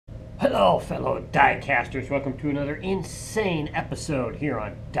Hello, fellow diecasters. Welcome to another insane episode here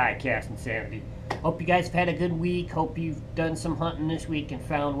on Diecast Insanity. Hope you guys have had a good week. Hope you've done some hunting this week and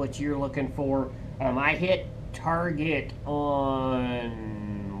found what you're looking for. I hit Target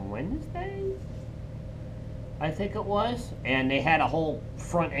on Wednesday, I think it was, and they had a whole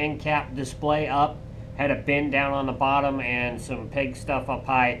front end cap display up, had a bin down on the bottom and some peg stuff up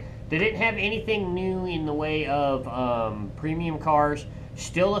high. They didn't have anything new in the way of premium cars.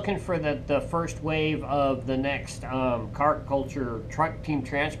 Still looking for the first wave of the next Car Culture Truck Team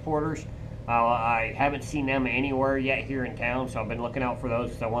Transporters. I haven't seen them anywhere yet here in town, so I've been looking out for those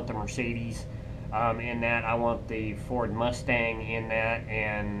because I want the Mercedes in that. I want the Ford Mustang in that,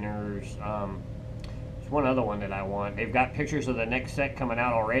 and there's one other one that I want. They've got pictures of the next set coming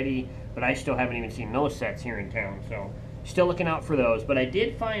out already, but I still haven't even seen those sets here in town, so still looking out for those. But I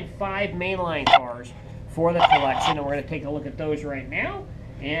did find 5 mainline cars for the collection, and we're going to take a look at those right now,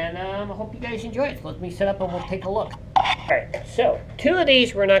 and I hope you guys enjoy it. So let me set up and we'll take a look. Alright, so 2 of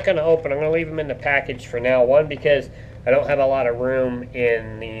these we're not going to open. I'm going to leave them in the package for now. One, because I don't have a lot of room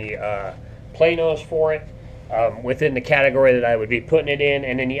in the Planos for it, within the category that I would be putting it in,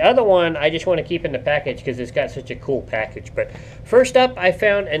 and then the other one I just want to keep in the package because it's got such a cool package. But first up, I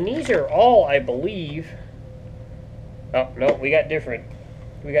found, and these are all, I believe, oh no, we got different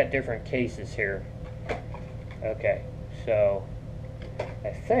cases here. Okay, so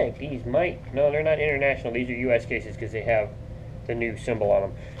I think these might, no, they're not international. These are U.S. cases because they have the new symbol on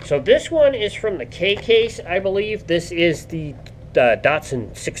them. So this one is from the K case, I believe. This is the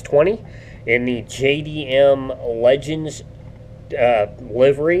Datsun 620 in the JDM Legends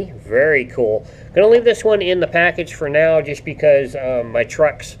livery. Very cool. Gonna leave this one in the package for now just because my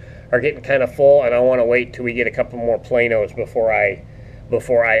trucks are getting kind of full, and I want to wait till we get a couple more Planos before I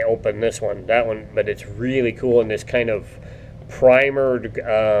open this one. That one, but it's really cool in this kind of primered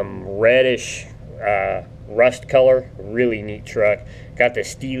reddish rust color. Really neat truck. Got the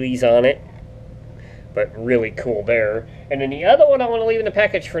Steelies on it, but really cool there. And then the other one I want to leave in the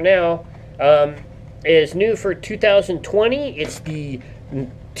package for now is new for 2020. It's the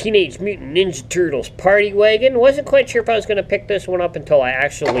Teenage Mutant Ninja Turtles Party Wagon. Wasn't quite sure if I was going to pick this one up until I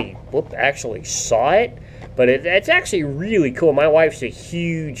actually saw it. But it's actually really cool. My wife's a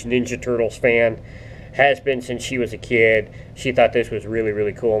huge Ninja Turtles fan. Has been since she was a kid. She thought this was really,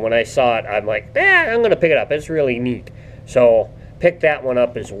 really cool. And when I saw it, I'm like, I'm going to pick it up. It's really neat. So, pick that one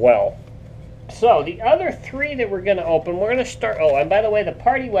up as well. So, the other 3 that we're going to open, we're going to start... Oh, and by the way, the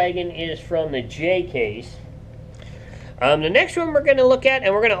Party Wagon is from the J case. The next one we're going to look at,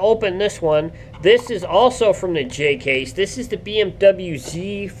 and we're going to open this one. This is also from the J case. This is the BMW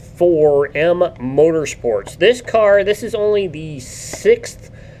Z4M Motorsports. This car, this is only the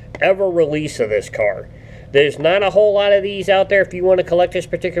 6th ever release of this car. There's not a whole lot of these out there. If you want to collect this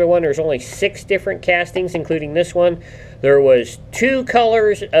particular one, there's only 6 different castings, including this one. There was 2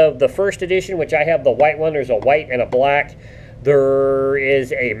 colors of the first edition, which I have the white one. There's a white and a black. There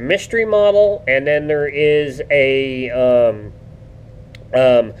is a mystery model, and then there is a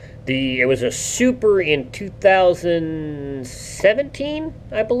it was a Super in 2017,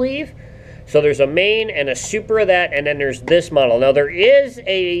 I believe. So there's a main and a Super of that, and then there's this model. Now there is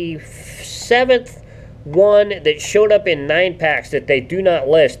a 7th one that showed up in 9 packs that they do not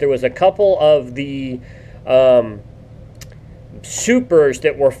list. There was a couple of the Supers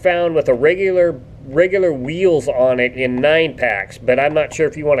that were found with a regular wheels on it in 9 packs, but I'm not sure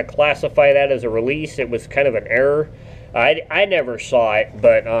if you want to classify that as a release. It was kind of an error. I never saw it,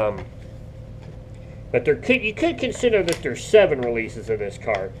 but you could consider that there's 7 releases of this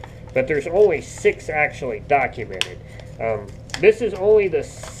car, but there's only 6 actually documented. This is only the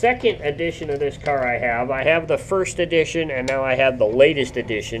 2nd edition of this car I have. I have the 1st edition, and now I have the latest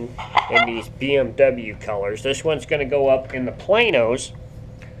edition in these BMW colors. This one's going to go up in the Planos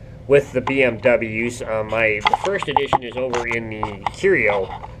with the BMWs. The 1st edition is over in the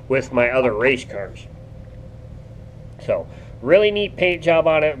Curio with my other race cars. So, really neat paint job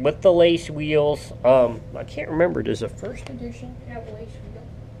on it with the lace wheels. I can't remember, does the 1st edition have lace wheels?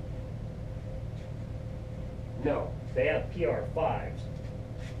 No, they have PR5s.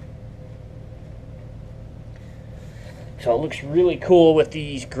 So it looks really cool with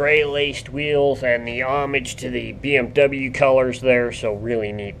these gray laced wheels and the homage to the BMW colors there. So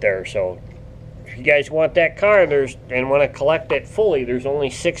really neat there. So if you guys want that car and want to collect it fully, there's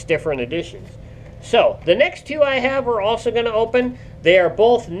only 6 different editions. So the next 2 I have are also going to open. They are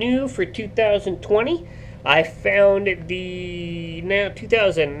both new for 2020. I found the now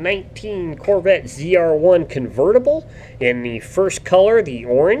 2019 Corvette ZR1 convertible in the first color, the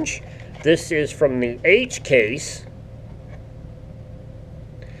orange. This is from the H case.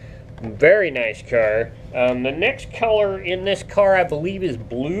 Very nice car. The next color in this car, I believe, is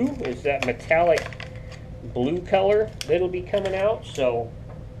blue. Is that metallic blue color that'll be coming out. So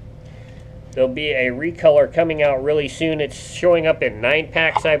there'll be a recolor coming out really soon. It's showing up in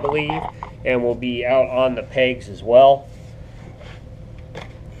 9-packs, I believe, and will be out on the pegs as well.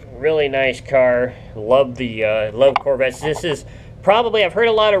 Really nice car. Love the love Corvettes. This is probably, I've heard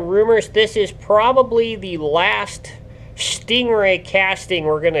a lot of rumors, this is probably the last Stingray casting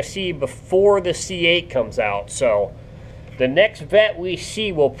we're going to see before the C8 comes out. So the next Vette we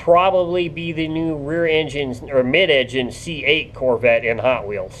see will probably be the new rear engine or mid-engine C8 Corvette in Hot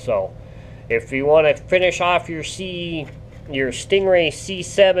Wheels. So if you want to finish off your Stingray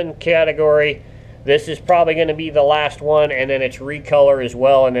C7 category, this is probably going to be the last one, and then it's recolor as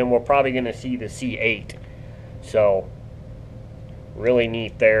well, and then we're probably going to see the C8. So really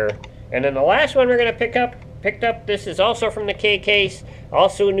neat there. And then the last one we're going to picked up, this is also from the K-Case,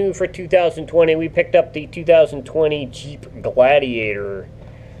 also new for 2020. We picked up the 2020 Jeep Gladiator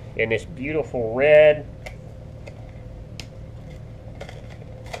in this beautiful red.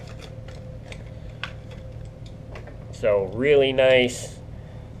 So really nice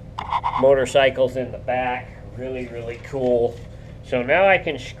motorcycles in the back. Really, really cool. So now I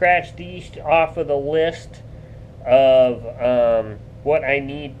can scratch these off of the list of what I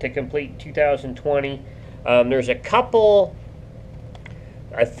need to complete 2020. There's a couple,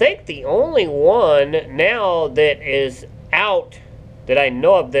 I think the only one now that is out that I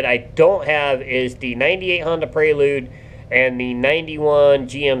know of that I don't have is the 98 Honda Prelude and the 91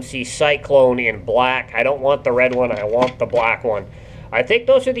 GMC Cyclone in black. I don't want the red one, I want the black one. I think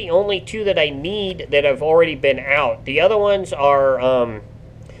those are the only two that I need that have already been out. The other ones are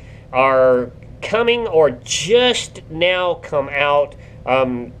coming or just now come out.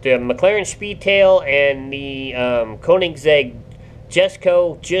 The McLaren Speedtail and the Koenigsegg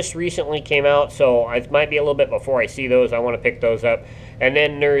Jesko just recently came out, so it might be a little bit before I see those. I want to pick those up. And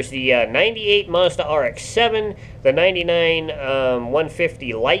then there's the 98 Mazda RX-7, the 99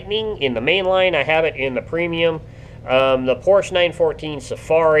 150 Lightning in the main line. I have it in the premium. The Porsche 914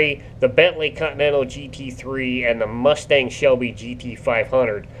 Safari, the Bentley Continental GT3, and the Mustang Shelby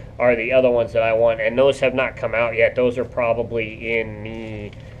GT500 are the other ones that I want, and those have not come out yet. Those are probably in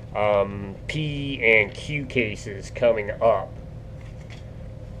the P and Q cases coming up.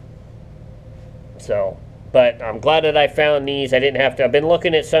 So, but I'm glad that I found these. I didn't have to. I've been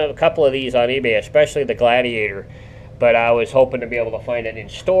looking at a couple of these on eBay, especially the Gladiator, but I was hoping to be able to find it in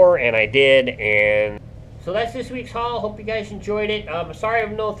store, and I did. And so that's this week's haul. Hope you guys enjoyed it. Sorry,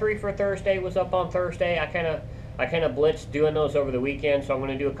 no 3 for Thursday was up on Thursday. I kind of blitzed doing those over the weekend, so I'm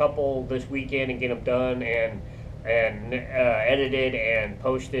going to do a couple this weekend and get them done and edited and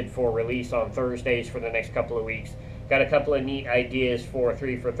posted for release on Thursdays for the next couple of weeks. Got a couple of neat ideas for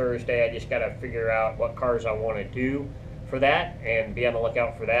 3 for Thursday. I just got to figure out what cars I want to do for that and be on the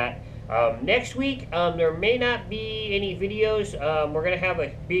lookout for that. Next week, there may not be any videos. We're going to have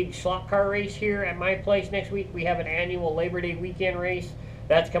a big slot car race here at my place next week. We have an annual Labor Day weekend race.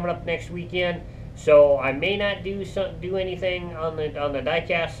 That's coming up next weekend. So I may not do anything on the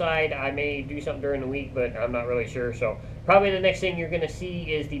diecast side. I may do something during the week, but I'm not really sure. So probably the next thing you're going to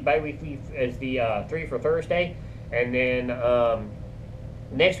see is the bi-weekly, is the 3 for Thursday. And then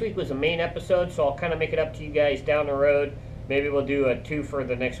next week was the main episode, so I'll kind of make it up to you guys down the road. Maybe we'll do a 2 for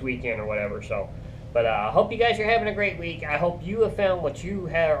the next weekend or whatever. So, but I hope you guys are having a great week. I hope you have found what you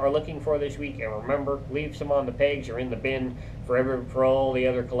are looking for this week. And remember, leave some on the pegs or in the bin for all the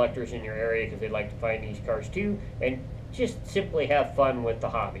other collectors in your area, because they'd like to find these cars too. And just simply have fun with the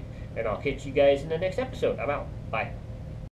hobby. And I'll catch you guys in the next episode. I'm out. Bye.